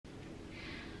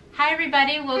Hi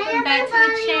everybody, welcome back to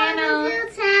the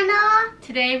channel.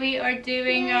 Today we are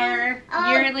doing our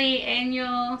yearly,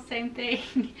 annual, same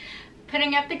thing.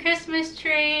 Putting up the Christmas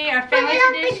tree, our family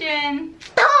tradition.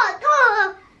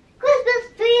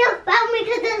 Christmas tree, family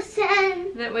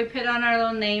tradition. That we put on our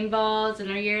little name balls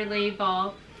and our yearly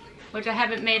ball, which I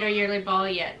haven't made our yearly ball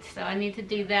yet, so I need to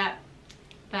do that.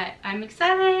 But I'm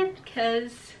excited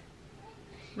because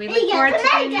we look forward to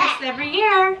doing this every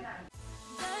year.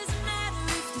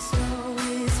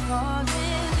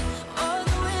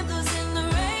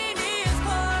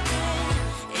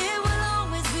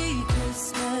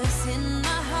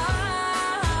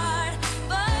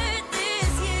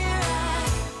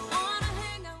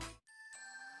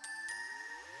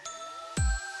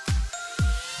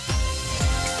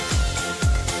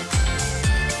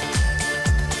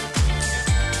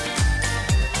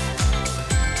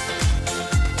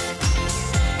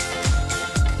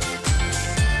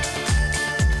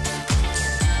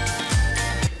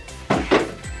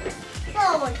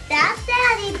 That's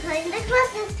Daddy putting the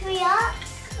Christmas tree up.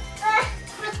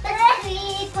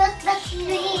 Christmas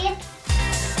tree.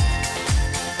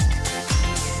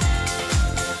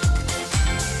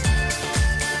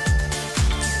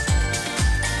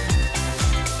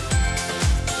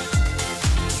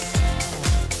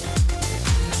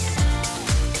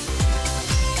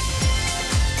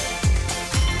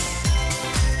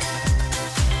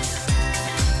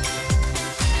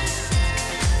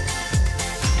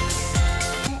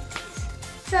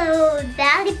 So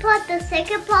Daddy put the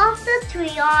second part of the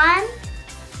tree on.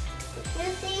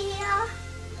 You see here?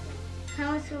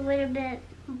 Now it's a little bit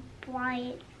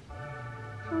bright.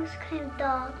 Now it's kind of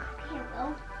dark. Here we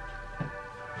go.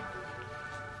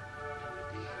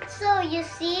 So you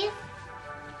see?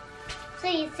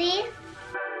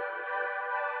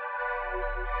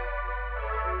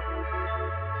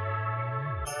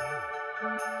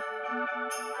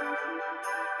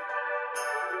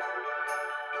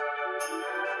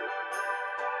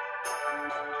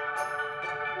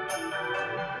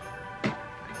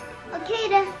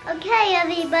 Okay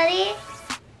everybody.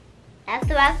 That's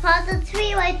the last part of the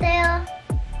tree right there.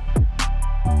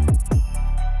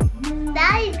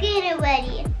 Daddy's getting it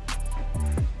ready.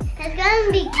 It's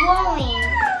gonna be glowing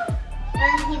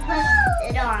when he puts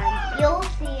it on. You'll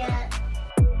see it.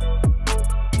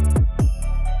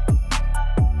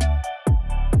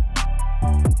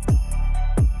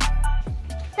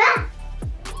 Ah!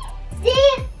 See?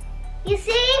 You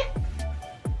see?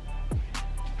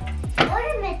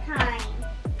 Ornament time.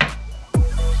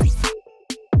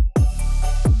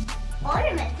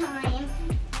 Ornament time.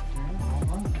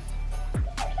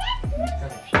 Got a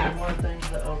few more things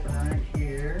to open right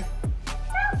here.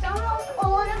 That's almost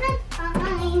ornament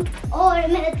time.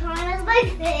 Ornament time is my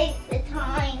favorite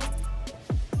time.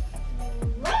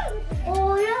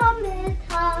 Ornament time. Ornament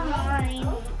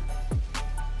time.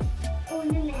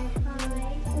 Ornament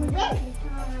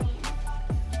time.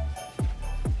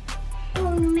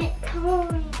 Ornament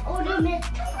time. Ornament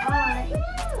time.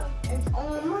 It's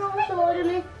almost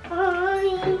ornament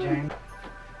time.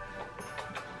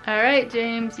 Alright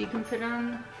James, you can put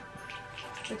on,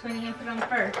 which one you can put on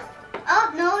first?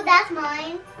 Oh no, that's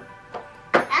mine.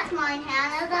 That's mine,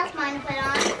 Hannah. That's mine to put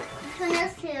on. This one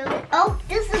is too. Oh,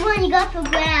 this is one you got for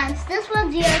Grants. This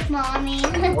one's yours, Mommy.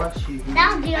 What's she?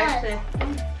 That's yours. Actually,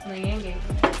 Meghan gave me.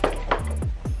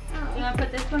 Oh. You want to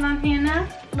put this one on Hannah?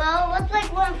 Well, what's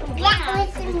like one for Grants? Yeah,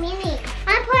 it's a mini.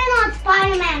 I'm putting on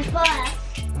Spider-Man first.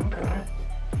 Okay.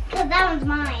 Because that one's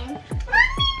mine.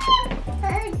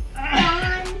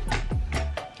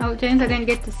 Oh, James, I didn't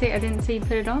get to see. I didn't see you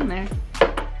put it on there.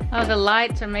 Oh, the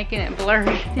lights are making it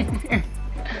blurry. You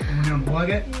gonna plug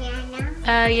it?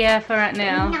 Yeah, for right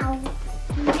now. No.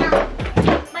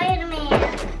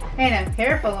 Spider-Man. Hannah,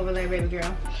 careful over there, baby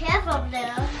girl. Careful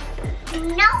there.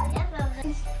 No.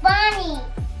 It's funny.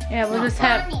 Yeah, we'll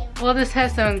just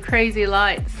have some crazy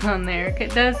lights on there.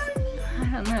 It does. I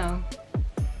don't know.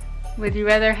 Would you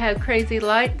rather have crazy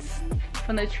lights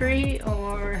from the tree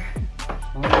or?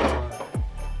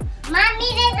 Mommy,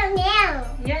 there's a nail.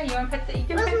 Yeah, you want to put that? You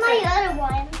can Where's put my that. other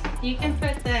one? You can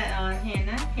put that on,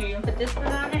 Hannah. Here, you want to put this one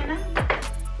on, Hannah?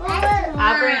 I'm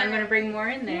I'm gonna bring more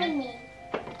in there. Mini.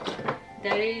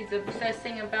 Daddy's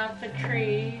obsessing about the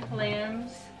tree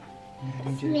limbs. Get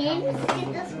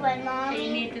this one, So Mommy.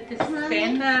 you need to just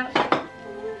stand up.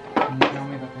 Can you tell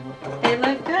me that they look good? They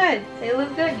look good. They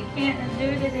look good. You can't undo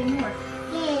it anymore.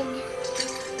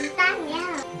 It's not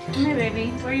now. Come here, baby.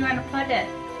 Where do you want to put it?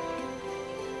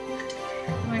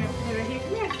 You want to put it right here?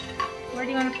 Come here. Where do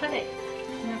you want to put it?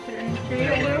 You want to put it in the tree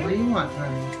right Whatever here? you want,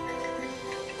 honey.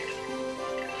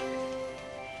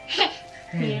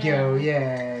 There you Yeah. go,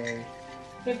 yay.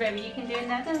 Here, baby, you can do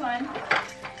another one.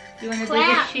 You want to do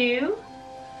the shoe?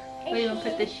 Where do you want to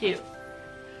put the shoe?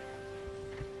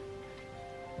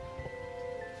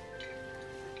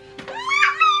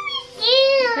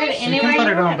 Put it anywhere you can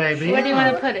put it on, want. baby. Where do you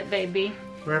want to put it, baby?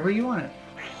 Wherever you want it.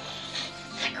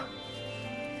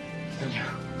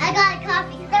 I got a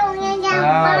coffee.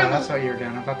 Oh, that's what you were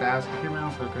doing. I'm about to ask if your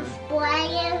mouth's okay.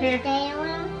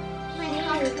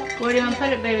 Where do you want to put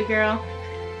it, baby girl?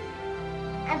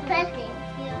 I'm pressing.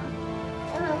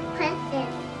 I'm pressing.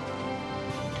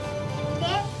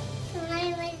 This?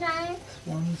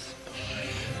 One's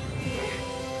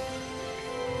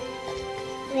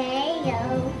There you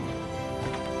go.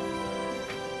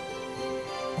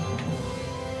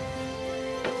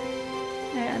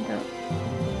 I don't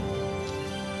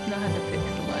know how to fix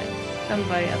the lights.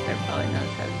 Somebody out there probably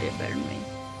knows how to do it better than me.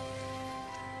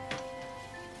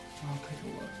 I'll take a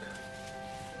look.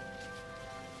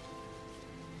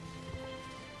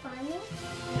 Funny.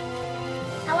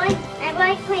 I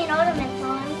like putting ornaments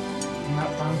on. Isn't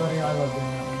that fun, buddy? I love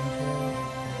doing that one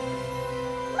too.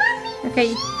 Mommy, Okay.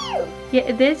 shoe.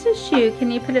 Yeah, there's a shoe.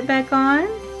 Can you put it back on?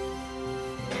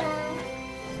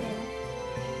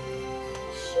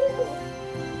 Shoe.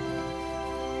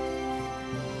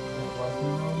 It wasn't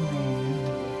an old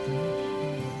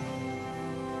man.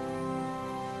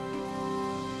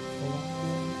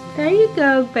 There you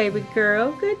go, baby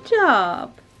girl. Good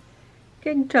job.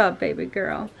 Good job, baby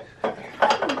girl.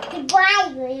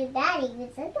 Why your daddy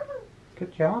was a dog?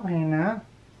 Good job, Hannah.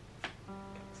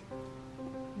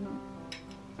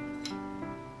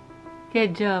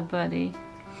 Good job, buddy.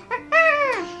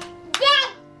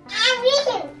 Dad, I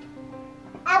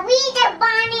read the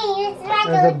bunny. It's like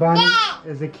Is it bunny? Dad.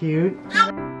 Is it cute?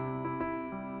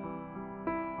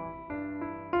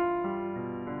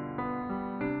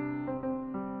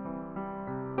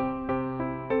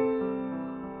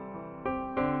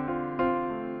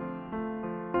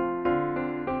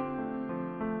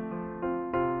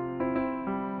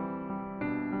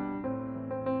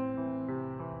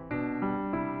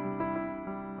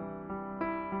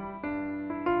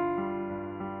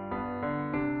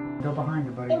 Go behind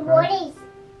your buddy. The Woodies.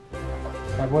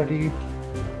 What do you?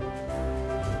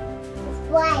 It's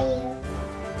why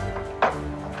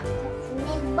it's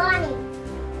Miss Bunny.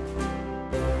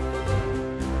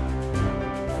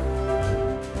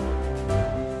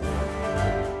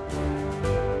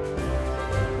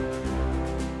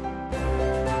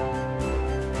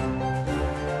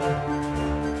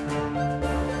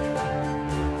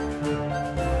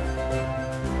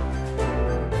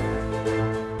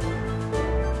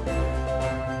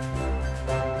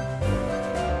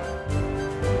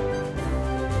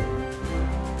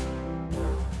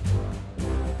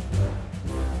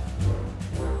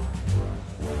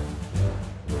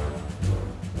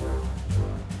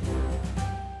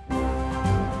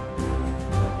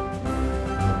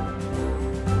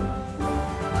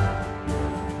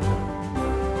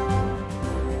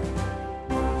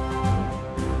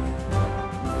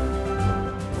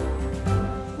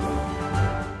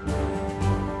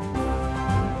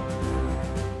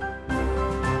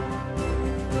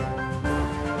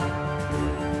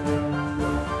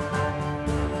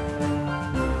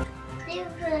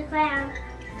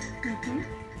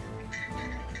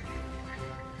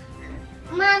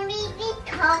 Mommy, be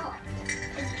tall.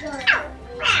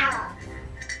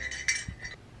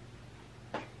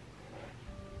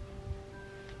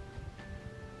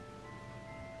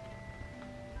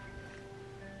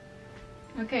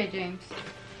 Okay, James.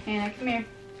 Hannah, come here.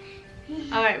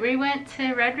 Alright, we went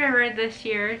to Red River this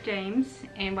year, James,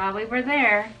 and while we were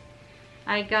there,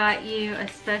 I got you a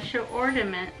special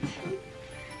ornament.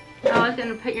 I was going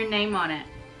to put your name on it.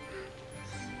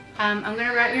 I'm going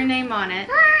to write your name on it.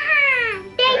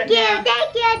 Thank you,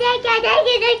 thank you, thank you, thank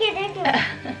you, thank you, thank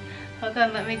you. Hold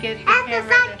on, let me get the At the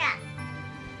camera. soccer.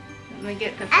 Let me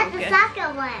get the At the focus.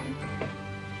 soccer one.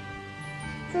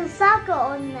 It's a soccer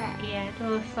ornament. Yeah, it's a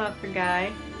little soccer guy.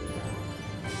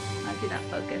 Why is he not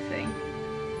focusing?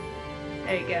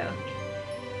 There you go.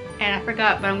 And I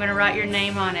forgot, but I'm going to write your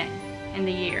name on it and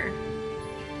the year.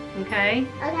 Okay?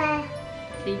 Okay.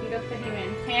 So you can go put him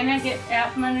in. Hannah, get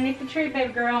out from underneath the tree,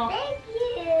 baby girl. Thank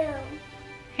you.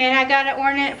 Hannah, I got an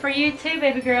ornament for you too,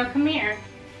 baby girl. Come here.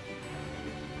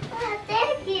 Oh,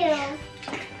 thank you.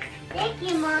 Thank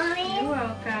you, Mommy. You're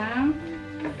welcome.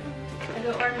 I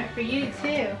got an ornament for you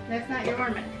too. That's not your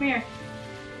ornament. Come here.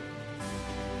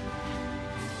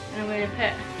 And I'm going to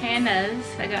put Hannah's.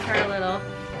 I got her a little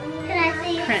Can I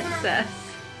see it? princess.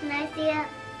 Can I see it?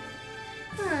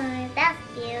 Oh, that's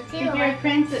cute. If you're a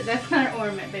princess, that's not an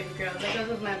ornament, baby girl. That goes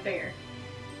with my bear.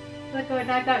 Look what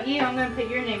I got you. I'm going to put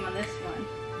your name on this one.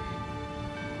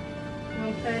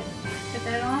 Put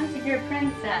that on? So you're a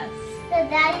princess. Does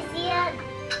Daddy see it?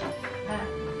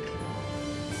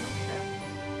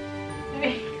 There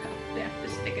you go. Yeah,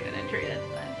 just stick it in a tree, that's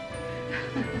fine.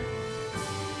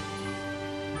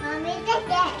 Mommy, take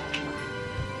it.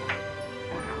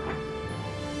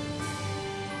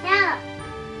 No.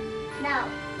 No.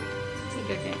 You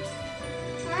go, James.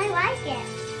 I like it.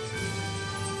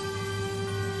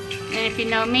 And if you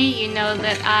know me, you know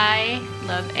that I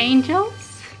love angels.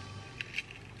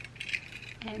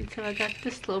 And so I got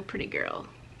this little pretty girl.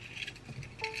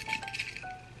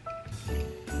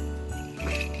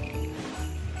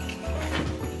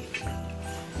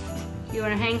 You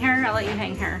want to hang her? I'll let you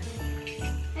hang her.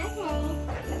 Okay.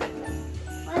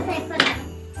 What's I put it?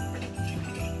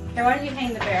 Here, why don't you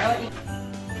hang the bear? I'll let you...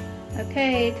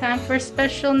 Okay, time for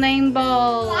special name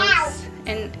balls. Ow.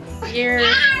 And year...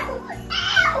 Ow!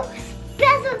 Ow!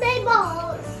 Special name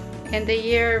balls. And the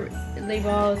yearly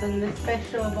balls and the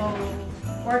special balls.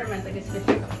 Ornaments, I guess we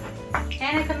should call.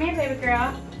 Hannah, come here, baby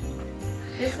girl.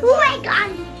 This is Oh my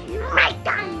God! My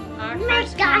God! our My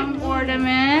first home God!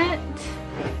 ornament.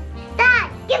 Dad,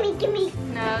 gimme, gimme.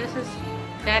 No, this is...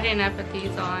 Dad didn't have to put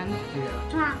these on. Yeah.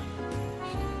 Huh.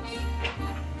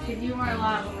 Because you weren't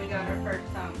alive when we got our first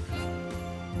home.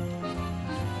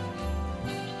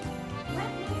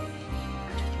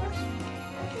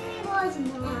 What was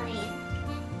mine?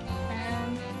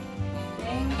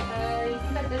 James, you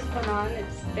can put this one on.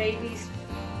 It's baby's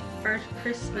first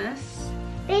Christmas.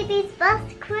 Baby's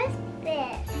first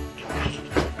Christmas.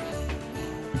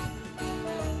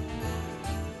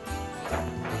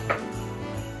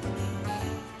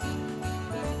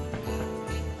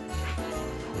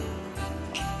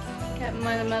 Got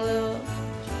one of my little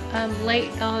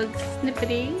late dog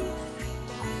snippities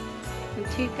in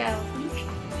 2000.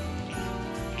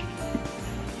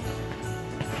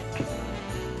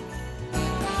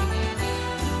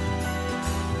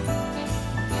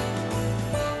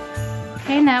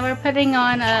 Okay, now we're putting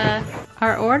on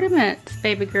our ornaments,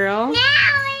 baby girl.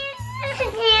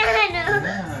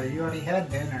 Yeah, you already had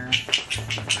dinner.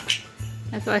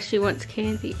 That's why she wants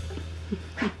candy.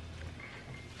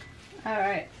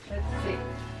 Alright, let's see.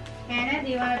 Hannah,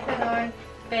 do you want to put on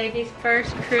baby's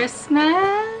first Christmas?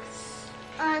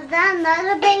 Is that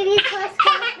another baby's first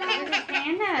Christmas?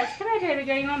 Hannah, come on, baby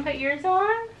girl. You want to put yours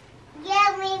on?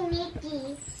 Yeah, we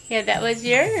Mickey. Yeah, that was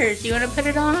yours. You want to put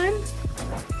it on?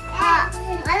 Yeah,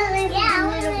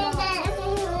 we're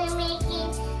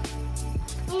making.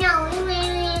 No, we're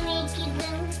making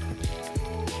them.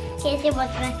 Okay, see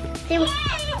what's making.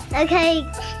 Okay,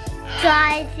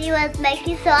 guys, see what's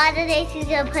making. So out of this, she's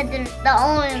gonna put the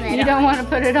ornament. You don't want to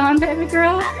put it on, baby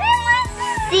girl?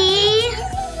 See?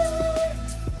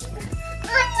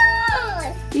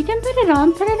 You can put it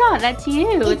on. Put it on. That's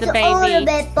you. It's a baby.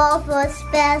 Ornament ball for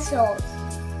specials.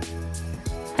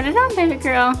 Put it on, baby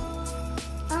girl.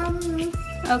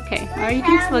 Okay, or you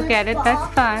can just look at it. That's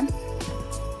fine.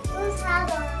 Who's had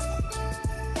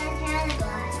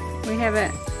We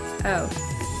haven't. Oh,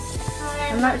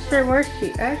 I'm not sure where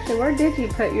she. Actually, where did you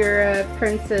put your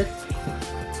princess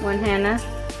one, Hannah?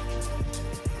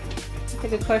 That's a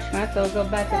good question. I have to go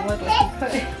back and look what you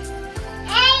put it.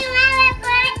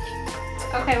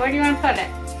 Okay, where do you want to put it?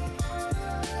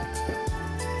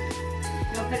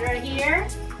 You want to put it right here?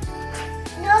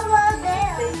 No one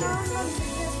there.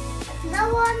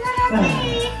 No one there.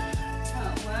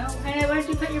 Oh, well. Hannah, where did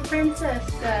you put your princess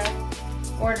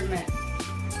ornament?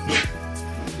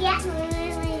 Yeah. I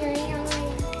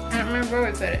don't remember where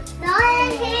we put it. Not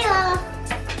in here.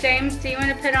 James, do you want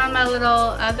to put on my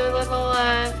other little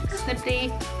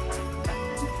snippy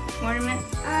ornament?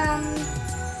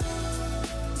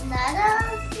 Another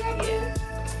Yeah.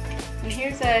 And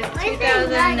here's a Why is it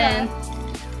 2009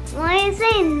 Why is it?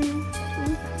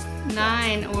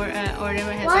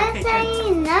 ornament. Has Why a is picture. it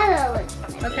another one?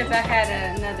 Because I had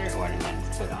another ornament to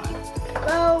put on.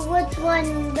 Well, which one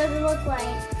does it look like? I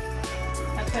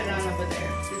put it on over there.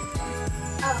 This one.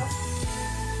 Oh.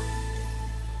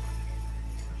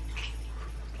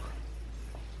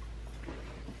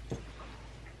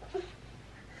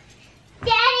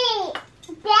 Daddy!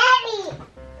 Daddy!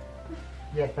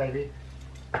 Yes, baby.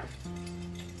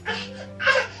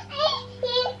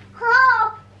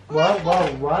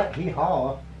 Whoa, what? Hee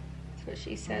haw. That's what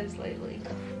she says lately.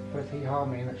 What's hee haw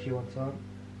mean that she wants some?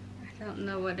 I don't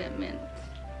know what it meant.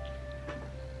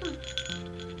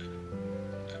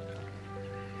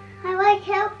 I like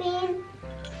helping.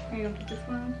 Are you gonna put this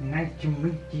one? Nice to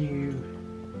meet you.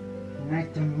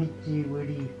 Nice to meet you,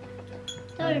 Woody.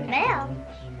 So did Belle.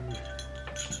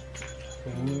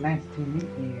 Nice to meet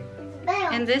you. Belle.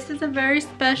 And this is a very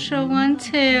special one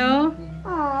too.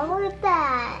 Oh, look at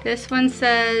that. This one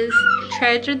says,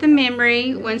 treasure the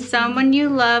memory. When someone you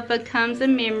love becomes a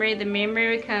memory, the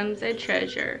memory becomes a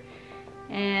treasure.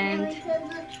 And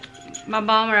my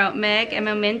mom wrote, Meg, a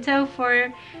memento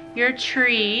for your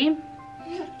tree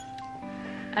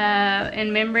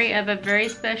in memory of a very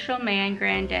special man,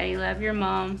 Granddaddy. Love your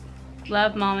mom.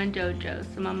 Love Mom and Jojo.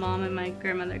 So my mom and my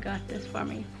grandmother got this for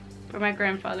me. For my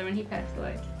grandfather when he passed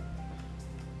away.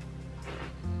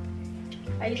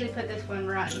 I usually put this one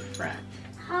right in front.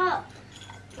 Oh,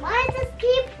 why does this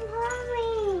keep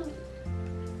falling?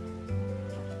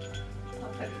 I'll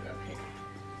put it up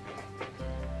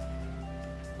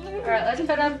here. Alright, let's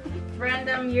put up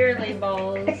random yearly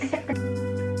balls.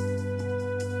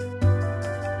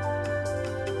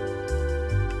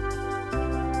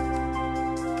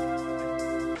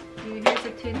 Here's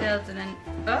a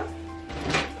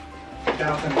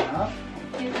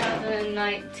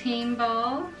 2019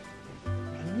 ball.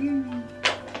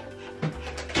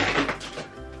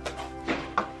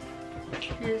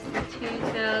 Here's the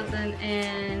 2000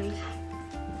 and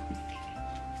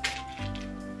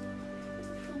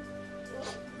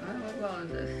what ball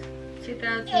is this?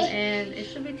 2000 and it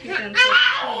should be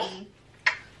 2015.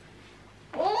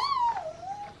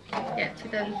 Yeah,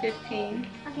 2015.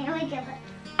 Okay, let me do it.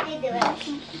 Let me do it.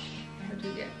 What'd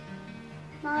you get?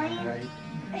 Mommy.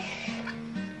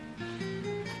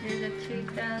 Here's a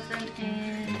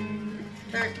 2013.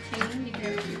 You can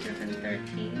have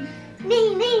 2013. Me,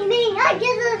 I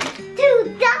get a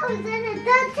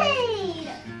 2013.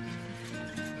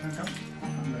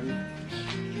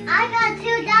 I got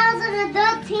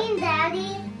 2013,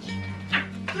 Daddy.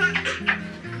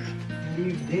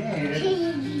 You did.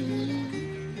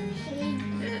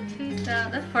 There's a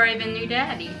 2000. That's for even new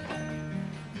daddy.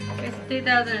 It's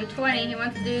 2020. He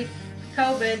wants to do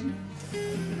COVID.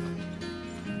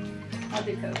 I'll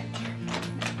do COVID.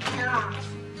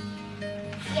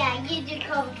 Yeah, you do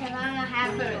COVID because I'm not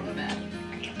I'll put it having in the back.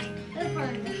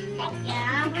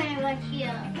 Yeah, I'm putting it right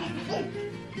here.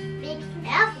 Be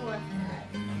careful.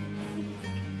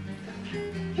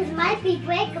 Because it might be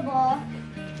breakable.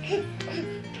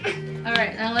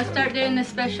 Alright, now let's start doing the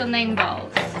special name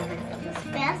balls.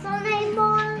 Special name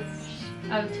balls?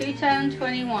 Of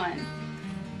 2021.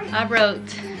 I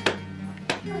wrote,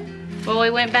 well, we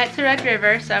went back to Red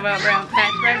River, so I wrote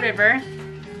back to Red River.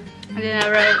 And then I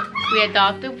wrote, we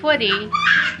adopted Woody,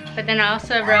 but then I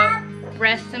also wrote,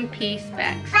 rest in peace,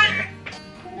 Baxter.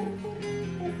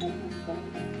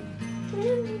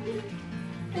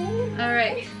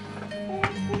 Alright.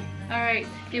 Alright,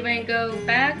 do we want to go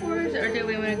backwards, or do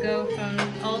we want to go from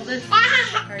oldest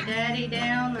or daddy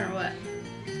down, or what?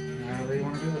 However you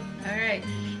want to do it. Alright.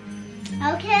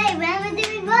 Okay, when are we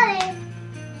doing Woody?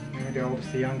 You're the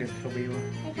oldest to youngest till we were.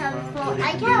 I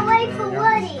can't wait for Woody.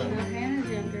 Well, Hannah's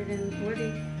younger than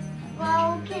Woody.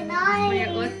 Well, can I?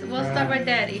 We'll start with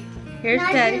Daddy. Here's Can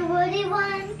I Daddy. do Woody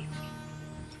one?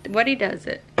 Woody does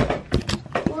it.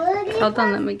 Woody Hold on,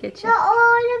 one? let me get The you.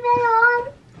 order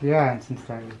on? Yeah, and since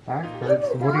that was backwards,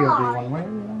 Woody will do one way.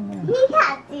 He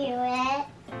can't do it.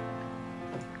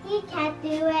 He can't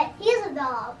do it. He's a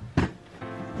dog.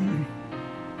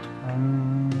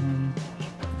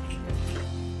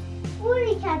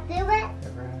 Woody can't do it.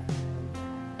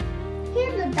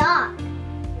 He's a dog.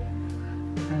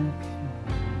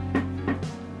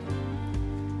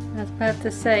 I was about to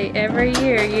say, every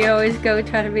year you always go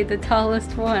try to be the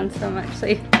tallest one, so I'm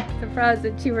actually surprised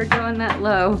that you were going that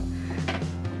low.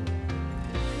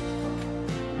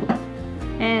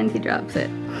 And he drops it.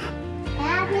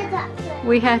 And he drops it.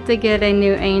 We have to get a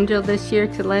new angel this year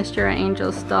because last year our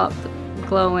angel stopped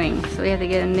glowing, so we have to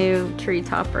get a new tree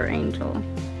topper angel.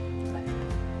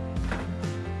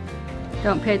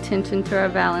 Don't pay attention to our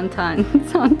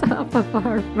Valentine's on top of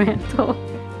our mantle.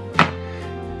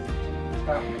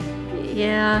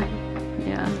 Yeah.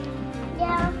 Yeah.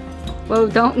 Whoa,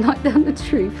 don't knock down the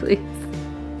tree, please.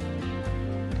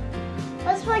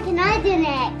 What can I do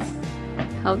next?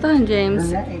 Hold on,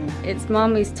 James. Your name. It's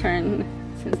Mommy's turn.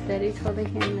 Since Daddy's holding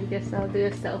him, I guess I'll do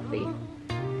a selfie.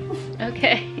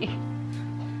 Okay.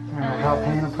 I'll help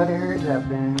Hannah put hers up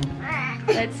then.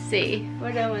 Let's see.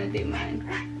 What do I want to do mine?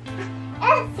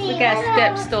 Let's see. We got a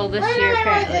step stool this year,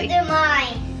 apparently. What do I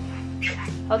want to do mine?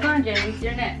 Hold on, James.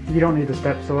 You're next. You don't need the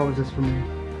step stool, it was just for me.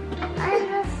 I'm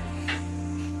just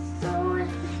so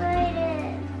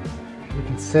excited. You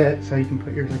can sit so you can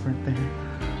put yours up right there.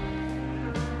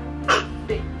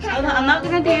 Hold on, I'm not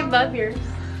going to do it above yours.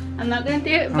 I'm not going to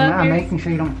do it I'm above not yours. making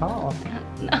sure you don't fall.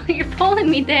 No, you're pulling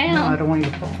me down. No, I don't want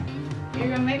you to fall. You're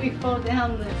going to make me fall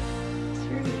down the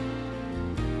tree.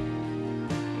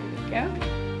 Here we go.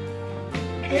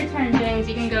 Your turn, James.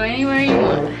 You can go anywhere you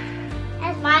want.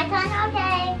 It's my turn,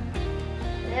 okay?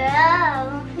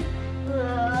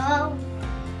 Whoa.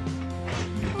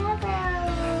 How about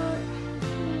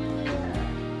here?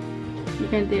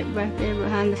 You're gonna do it right there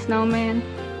behind the snowman?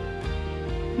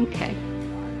 Okay.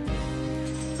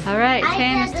 Alright,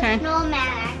 Tana's turn. Snowman,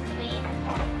 actually.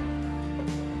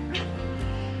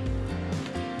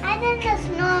 I did the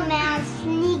snowman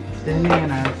sneak.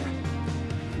 Bananas.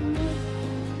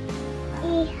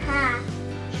 Yeehaw.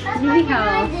 That's what Yeehaw. can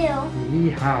I do?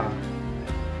 Yeehaw.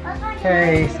 That's what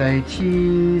Okay, say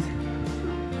cheese.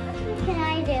 what can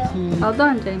I do? Cheese. Hold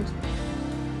on, James.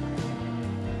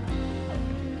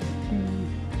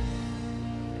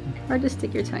 Or just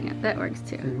stick your tongue out. That works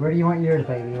too. Where do you want yours,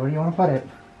 baby? Where do you want to put it?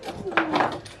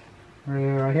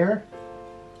 Right here?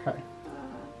 Okay.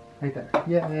 Right there.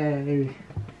 Yay!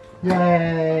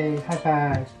 Yay! High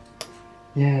five!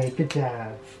 Yay! Good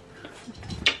job.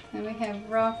 And we have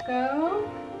Rocco.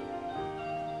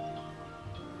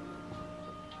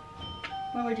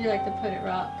 Where would you like to put it,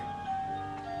 Rock?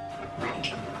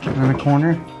 In the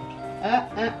corner.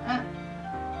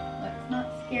 Let's not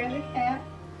scare the cat.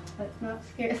 Let's not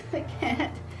scare the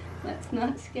cat. Let's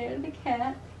not scare the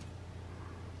cat.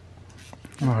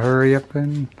 Well, hurry up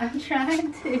and. I'm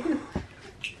trying to.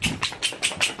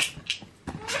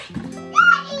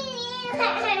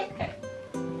 Okay.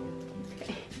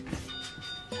 Okay.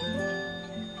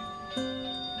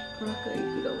 Rocco, you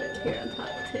can go right here on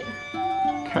top too.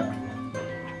 Okay.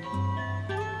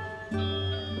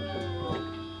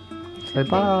 Say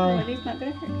bye. Woody's not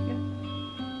gonna hurt you.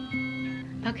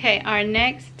 Okay, our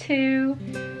next two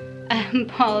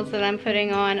balls that I'm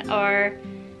putting on are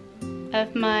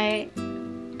of my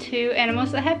two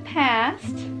animals that have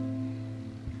passed.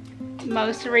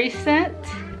 Most recent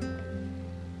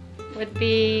would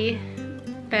be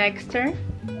Baxter.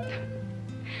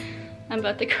 I'm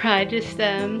about to cry just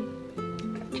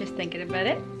thinking about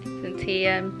it, since he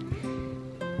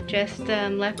just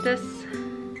left us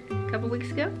a couple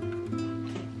weeks ago.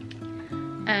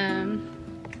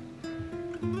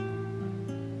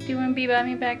 Do you want to be by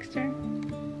me, Baxter?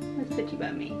 Let's put you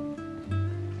by me.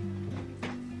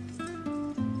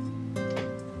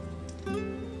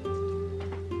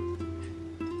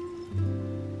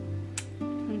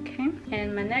 Okay,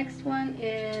 and my next one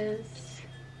is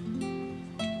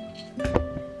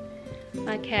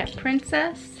my cat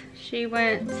Princess. She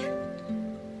went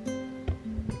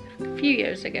a few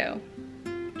years ago.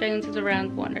 James was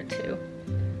around 1 or 2.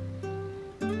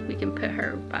 We can put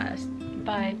her by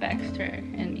Baxter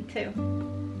and me too.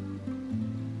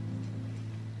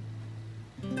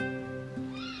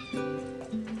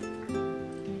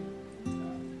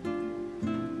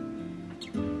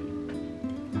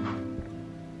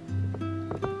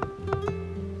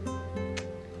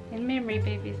 In memory,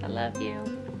 babies, I love you.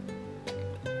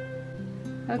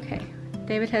 Okay,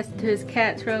 David has to do his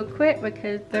cats real quick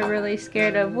because they're really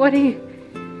scared of Woody.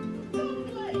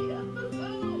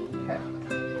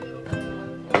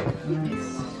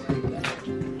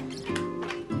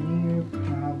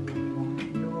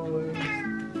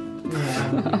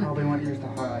 Probably want yours to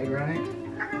hide, right?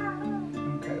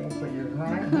 Okay, we'll put yours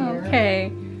right here.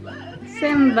 Okay,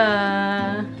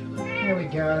 Simba. There we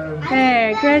go.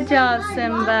 There, good job,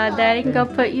 Simba. Daddy can go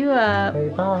put you up. Say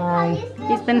bye.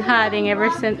 He's been hiding ever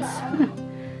since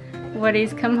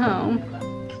Woody's come home.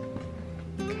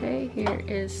 Okay, here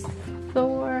is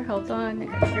Thor. Hold on, I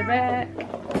got your back.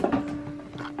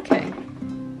 Okay.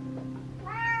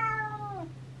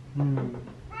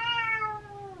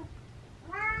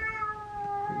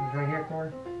 Right here,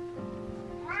 Thor.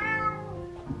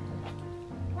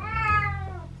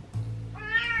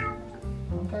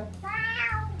 Okay.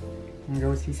 And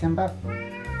go see Simba.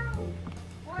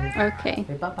 Okay.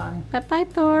 Say bye-bye. Bye-bye,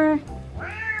 Thor.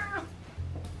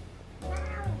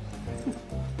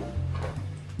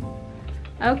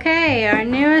 Okay, our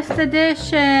newest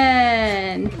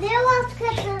addition.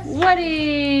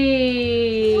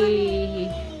 Woody.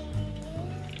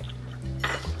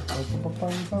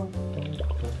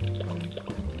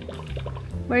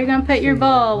 Where are you gonna put your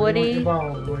ball, Woody?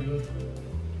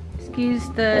 Excuse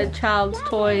the child's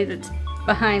toy that's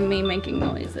behind me making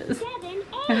noises.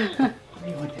 Where do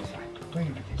you want this one? Where do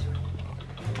you want this one?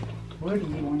 Woody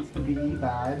wants to be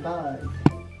bye-bye.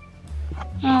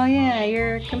 Oh yeah,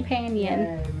 your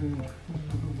companion.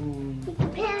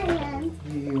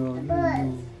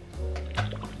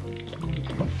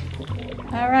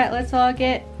 Alright, let's all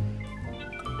get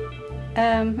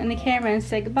in the camera and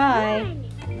say goodbye.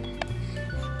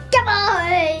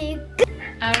 Goodbye.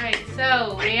 Alright,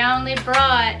 so we only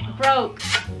broke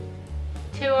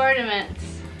 2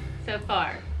 ornaments so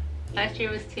far. Last year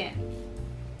was 10.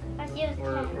 We're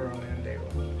only on day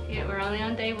 1. Yeah, we're only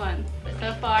on day 1. But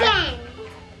so far,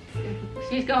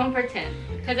 She's going for 10.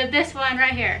 Because of this one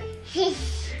right here.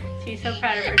 She's so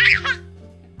proud of herself.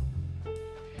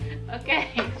 Okay,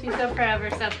 she's so proud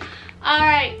of herself.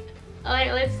 Alright,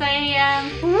 let's say,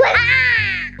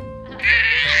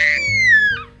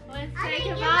 let's say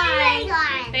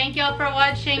goodbye. Thank y'all for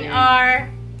watching our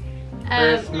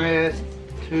Christmas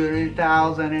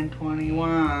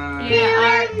 2021.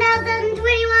 yeah,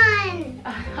 2021.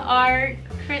 our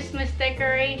Christmas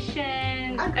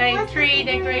decoration, tree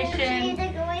decoration,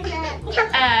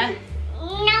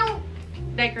 No.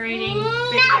 decorating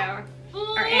video.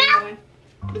 Or anyone.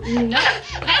 No.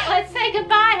 Let's say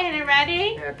goodbye, Hannah.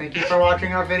 Ready? Yeah, thank you for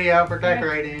watching our video for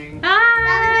decorating. Bye.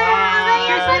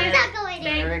 Bye.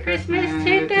 Merry Christmas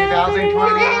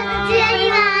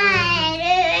 2021.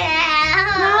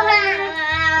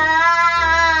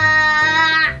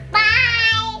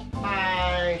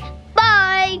 Bye. Bye.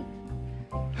 Bye.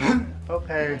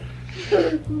 Okay.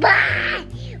 Bye.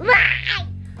 Bye.